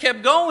I could have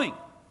kept going.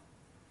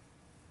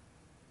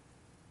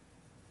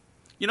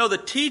 You know, the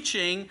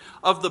teaching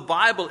of the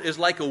Bible is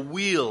like a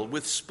wheel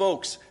with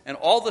spokes. And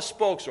all the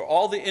spokes are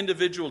all the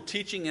individual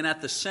teaching. And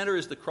at the center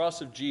is the cross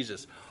of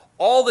Jesus.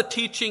 All the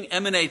teaching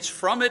emanates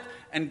from it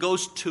and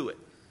goes to it.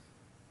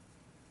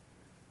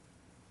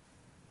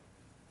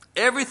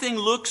 Everything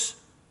looks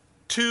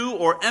to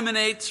or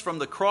emanates from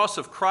the cross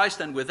of Christ,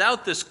 and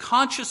without this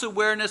conscious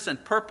awareness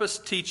and purpose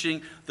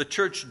teaching, the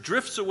church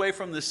drifts away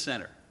from this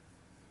center.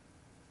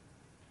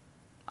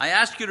 I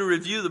ask you to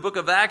review the book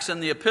of Acts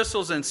and the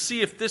epistles and see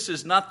if this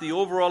is not the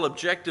overall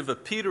objective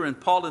of Peter and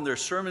Paul in their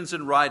sermons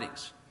and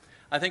writings.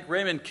 I think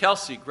Raymond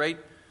Kelsey, great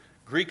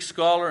Greek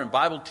scholar and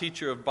Bible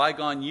teacher of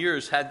bygone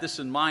years, had this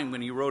in mind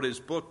when he wrote his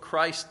book,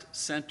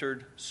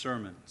 Christ-Centered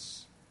Sermons.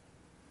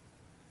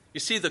 You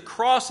see, the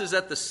cross is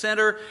at the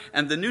center,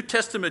 and the New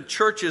Testament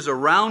church is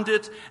around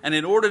it, and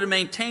in order to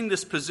maintain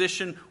this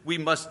position, we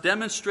must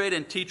demonstrate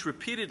and teach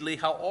repeatedly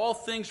how all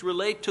things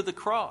relate to the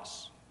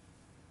cross.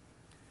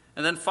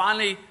 And then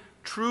finally,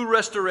 true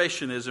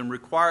restorationism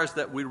requires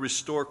that we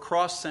restore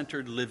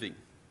cross-centered living.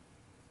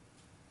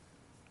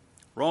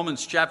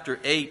 Romans chapter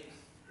 8,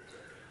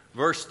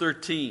 verse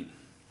 13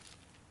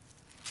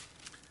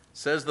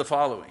 says the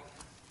following.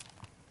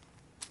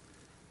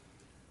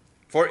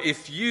 For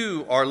if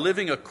you are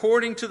living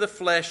according to the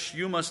flesh,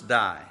 you must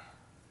die.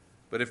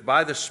 But if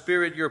by the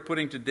Spirit you're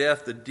putting to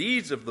death the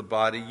deeds of the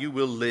body, you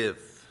will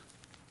live.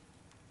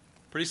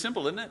 Pretty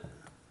simple, isn't it?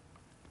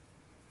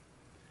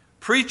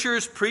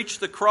 Preachers preach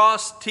the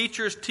cross,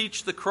 teachers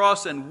teach the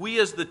cross, and we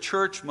as the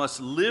church must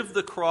live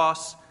the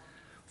cross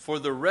for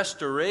the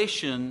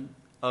restoration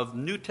of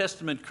New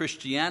Testament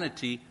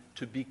Christianity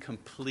to be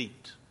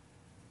complete.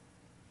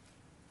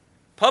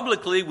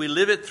 Publicly, we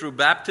live it through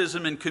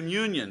baptism and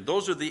communion.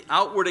 Those are the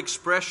outward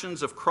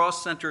expressions of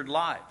cross-centered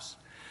lives.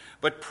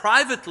 But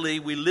privately,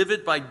 we live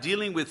it by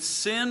dealing with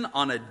sin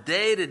on a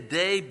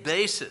day-to-day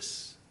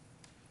basis.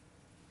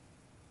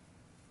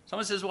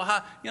 Someone says,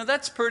 well,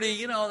 that's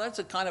pretty, that's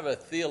a kind of a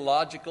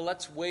theological,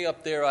 that's way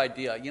up there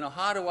idea.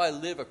 How do I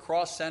live a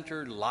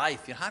cross-centered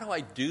life? How do I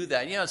do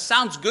that? It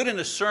sounds good in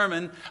a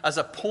sermon, as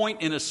a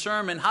point in a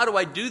sermon. How do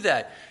I do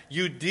that?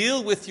 You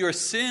deal with your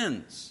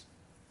sins.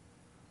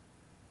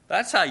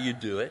 That's how you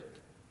do it.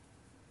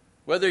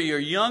 Whether you're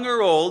young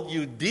or old,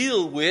 you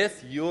deal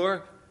with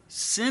your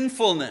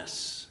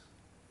sinfulness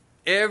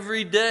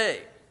every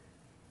day.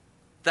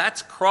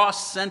 That's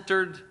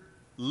cross-centered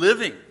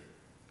living.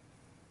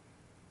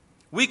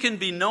 We can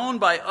be known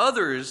by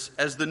others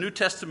as the New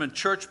Testament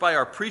church by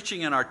our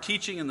preaching and our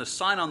teaching and the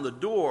sign on the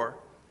door.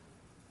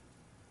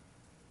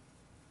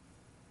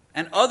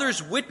 And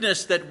others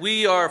witness that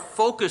we are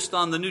focused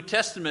on the New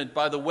Testament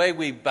by the way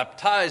we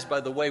baptize,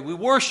 by the way we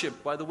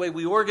worship, by the way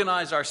we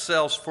organize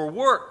ourselves for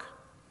work.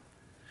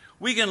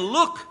 We can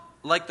look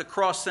like the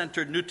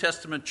cross-centered New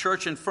Testament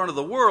church in front of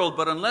the world,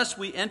 but unless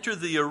we enter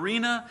the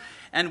arena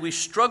and we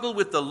struggle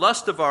with the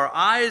lust of our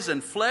eyes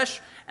and flesh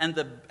and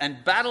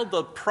battle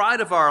the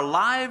pride of our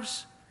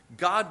lives,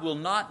 God will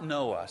not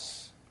know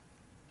us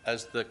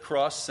as the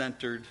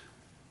cross-centered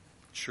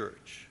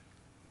church.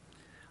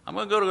 I'm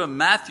going to go to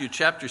Matthew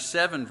chapter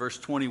 7, verse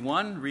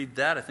 21. Read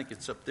that. I think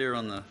it's up there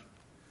on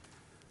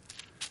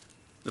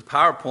the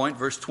PowerPoint.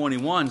 Verse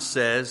 21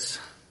 says,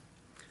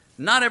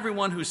 Not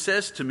everyone who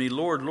says to me,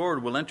 Lord,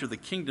 Lord, will enter the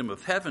kingdom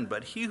of heaven,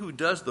 but he who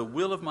does the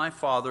will of my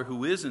Father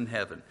who is in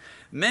heaven.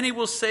 Many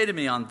will say to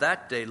me on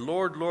that day,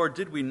 Lord, Lord,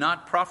 did we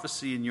not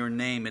prophesy in your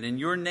name, and in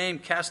your name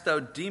cast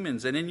out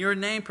demons, and in your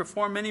name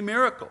perform many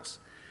miracles?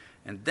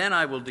 And then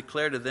I will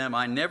declare to them,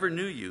 I never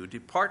knew you.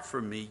 Depart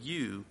from me,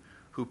 you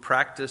who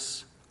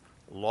practice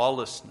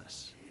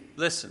lawlessness.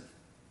 Listen.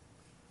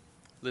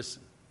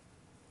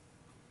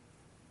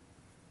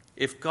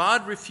 If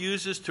God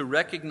refuses to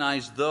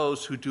recognize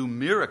those who do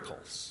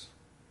miracles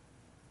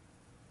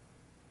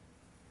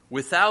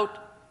without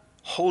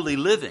holy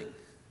living,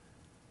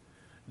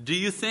 do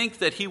you think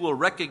that he will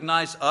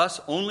recognize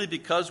us only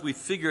because we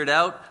figured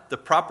out the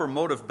proper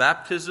mode of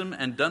baptism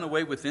and done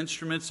away with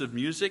instruments of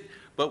music,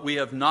 but we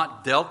have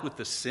not dealt with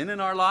the sin in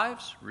our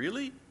lives?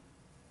 Really?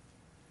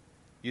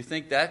 You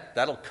think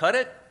that'll cut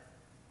it?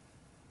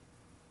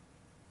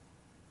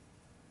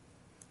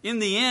 In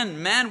the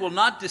end, man will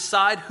not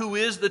decide who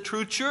is the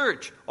true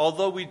church,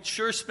 although we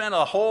sure spent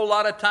a whole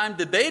lot of time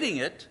debating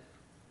it.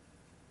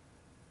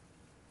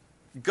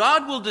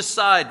 God will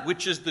decide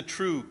which is the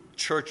true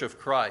church of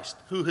Christ,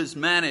 who has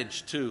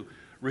managed to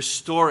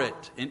restore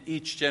it in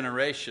each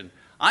generation.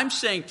 I'm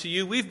saying to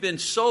you, we've been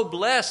so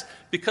blessed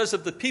because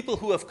of the people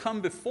who have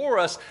come before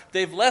us.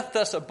 They've left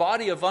us a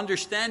body of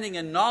understanding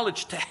and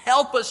knowledge to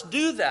help us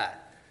do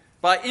that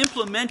by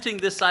implementing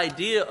this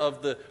idea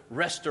of the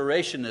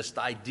restorationist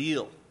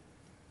ideal.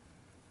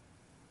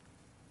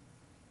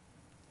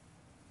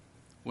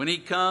 When he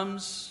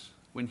comes,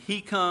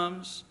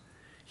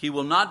 he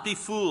will not be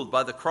fooled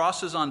by the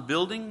crosses on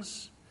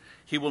buildings.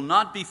 He will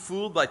not be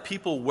fooled by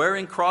people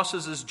wearing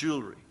crosses as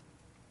jewelry.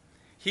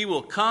 He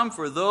will come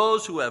for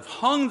those who have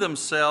hung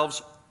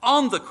themselves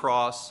on the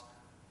cross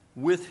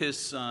with his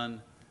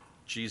Son,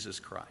 Jesus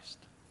Christ.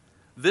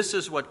 This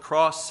is what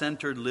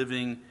cross-centered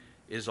living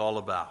is all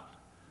about.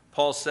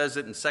 Paul says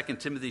it in 2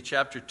 Timothy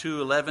chapter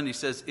 2:11. He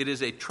says, "It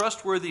is a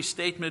trustworthy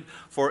statement,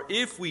 for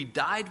if we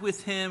died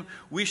with him,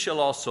 we shall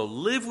also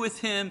live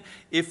with him.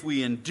 If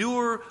we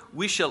endure,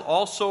 we shall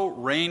also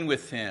reign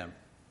with him."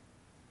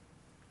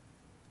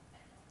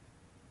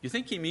 You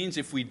think he means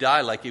if we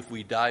die, like if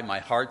we die, my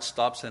heart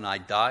stops and I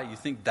die? You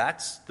think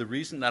that's the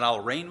reason that I'll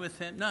reign with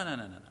him?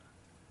 No.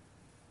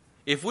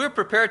 If we're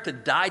prepared to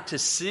die to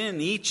sin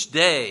each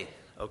day,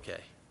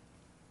 okay.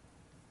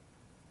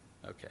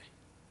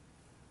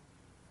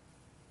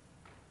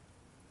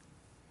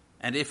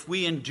 And if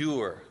we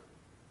endure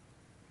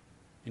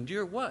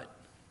what?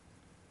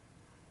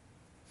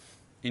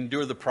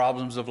 Endure the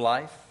problems of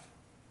life?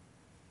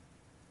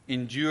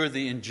 Endure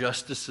the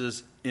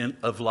injustices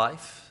of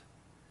life?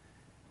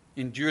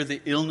 Endure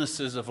the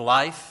illnesses of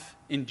life?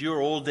 Endure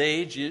old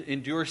age?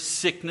 Endure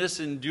sickness?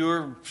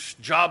 Endure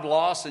job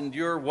loss?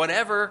 Endure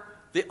whatever?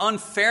 The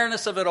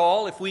unfairness of it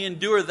all? If we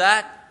endure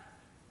that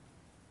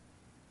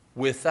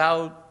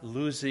without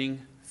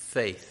losing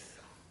faith,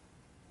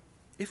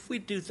 if we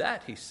do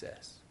that, he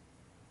says,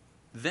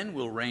 then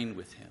we'll reign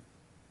with him.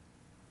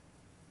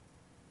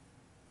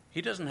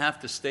 He doesn't have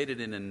to state it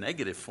in a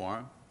negative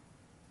form.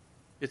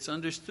 It's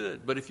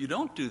understood. But if you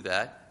don't do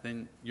that,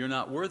 then you're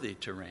not worthy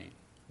to reign.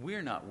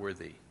 We're not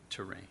worthy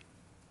to reign.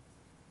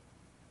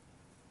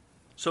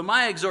 So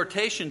my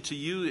exhortation to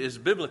you is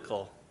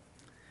biblical,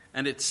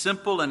 and it's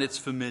simple and it's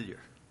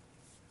familiar.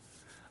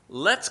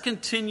 Let's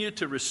continue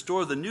to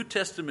restore the New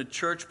Testament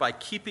church by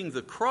keeping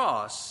the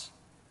cross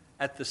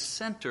at the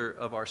center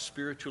of our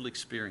spiritual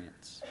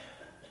experience.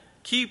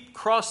 Keep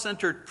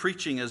cross-centered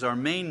preaching as our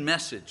main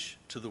message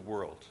to the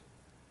world.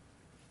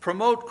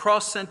 Promote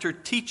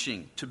cross-centered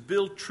teaching to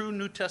build true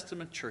New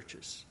Testament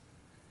churches.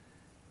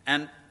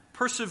 And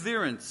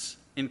perseverance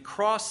in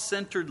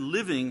cross-centered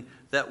living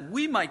that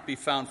we might be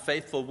found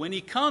faithful when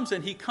he comes,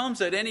 and he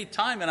comes at any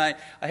time. And I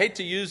hate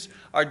to use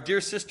our dear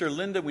sister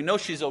Linda. We know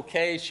she's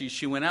okay.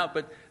 She went out,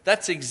 but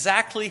that's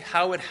exactly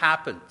how it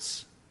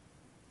happens.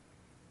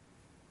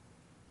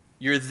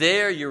 You're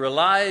there, you're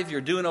alive,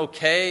 you're doing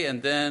okay,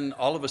 and then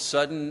all of a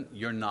sudden,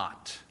 you're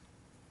not.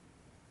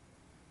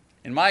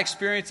 In my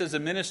experience as a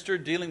minister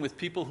dealing with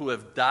people who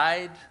have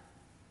died,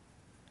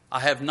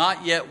 I have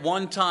not yet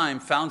one time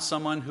found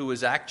someone who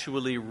is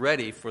actually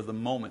ready for the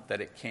moment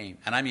that it came.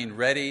 And I mean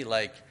ready,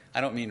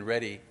 I don't mean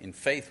ready in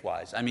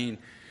faith-wise. I mean,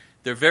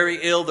 they're very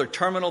ill, they're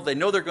terminal, they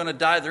know they're going to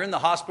die, they're in the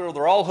hospital,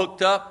 they're all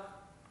hooked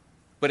up,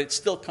 but it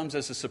still comes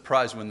as a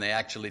surprise when they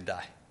actually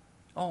die.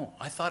 Oh,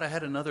 I thought I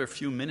had another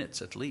few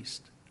minutes at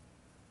least.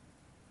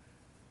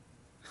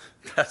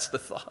 That's the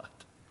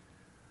thought.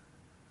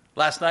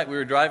 Last night we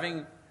were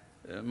driving,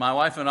 my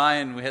wife and I,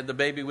 and we had the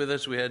baby with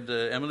us. We had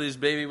Emily's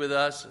baby with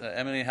us,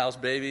 Emily House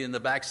baby in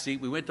the back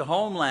seat. We went to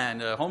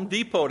Homeland, Home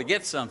Depot to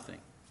get something.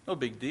 No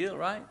big deal,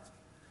 right?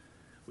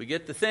 We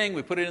get the thing,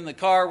 we put it in the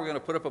car, we're going to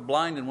put up a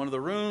blind in one of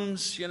the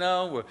rooms,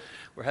 we're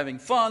having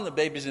fun, the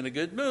baby's in a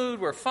good mood,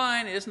 we're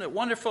fine, isn't it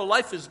wonderful,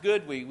 life is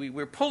good,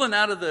 we're pulling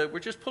out of we're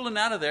just pulling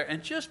out of there,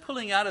 and just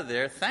pulling out of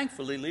there,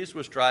 thankfully, Lise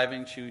was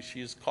driving,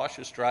 she's a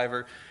cautious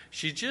driver,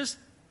 she just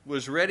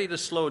was ready to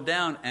slow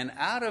down, and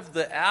out of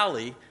the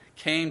alley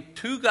came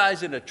two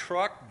guys in a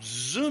truck,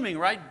 zooming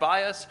right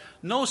by us,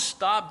 no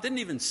stop, didn't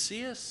even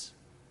see us.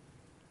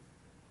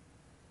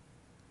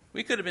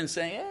 We could have been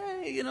saying,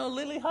 hey,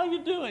 Lily, how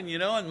you doing?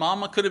 And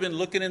Mama could have been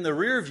looking in the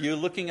rear view,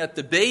 looking at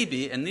the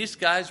baby, and these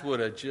guys would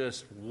have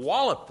just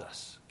walloped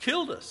us,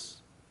 killed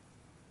us.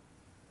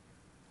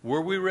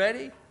 Were we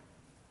ready?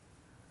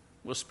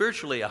 Well,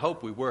 spiritually, I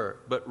hope we were.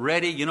 But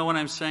ready, you know what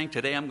I'm saying?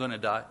 Today I'm going to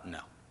die?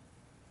 No.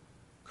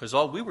 Because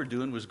all we were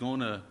doing was going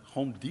to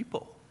Home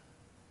Depot.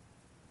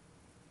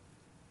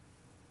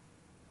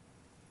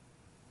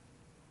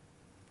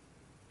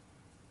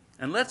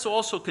 And let's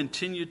also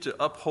continue to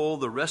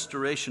uphold the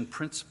restoration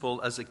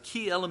principle as a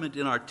key element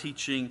in our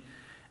teaching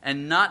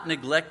and not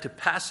neglect to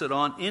pass it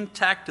on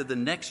intact to the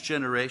next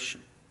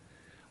generation.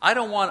 I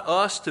don't want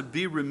us to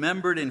be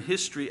remembered in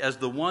history as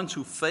the ones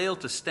who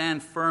failed to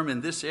stand firm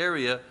in this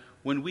area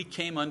when we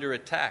came under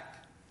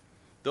attack.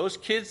 Those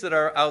kids that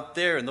are out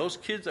there and those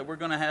kids that we're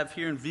going to have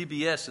here in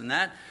VBS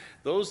and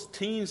those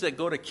teens that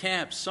go to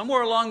camp,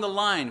 somewhere along the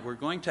line, we're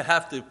going to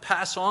have to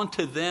pass on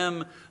to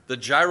them the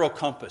gyro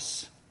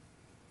compass,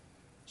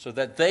 so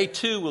that they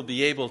too will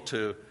be able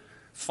to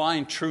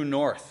find true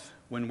north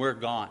when we're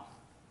gone.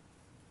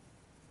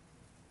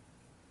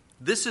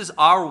 This is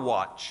our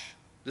watch.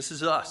 This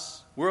is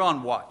us. We're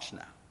on watch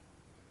now.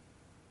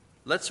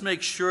 Let's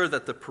make sure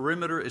that the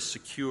perimeter is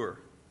secure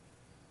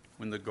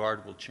when the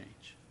guard will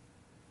change.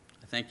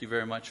 I thank you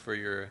very much for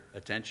your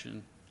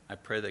attention. I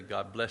pray that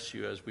God bless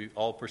you as we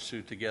all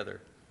pursue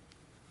together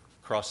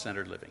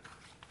cross-centered living.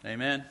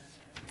 Amen.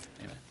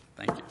 Amen.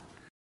 Thank you.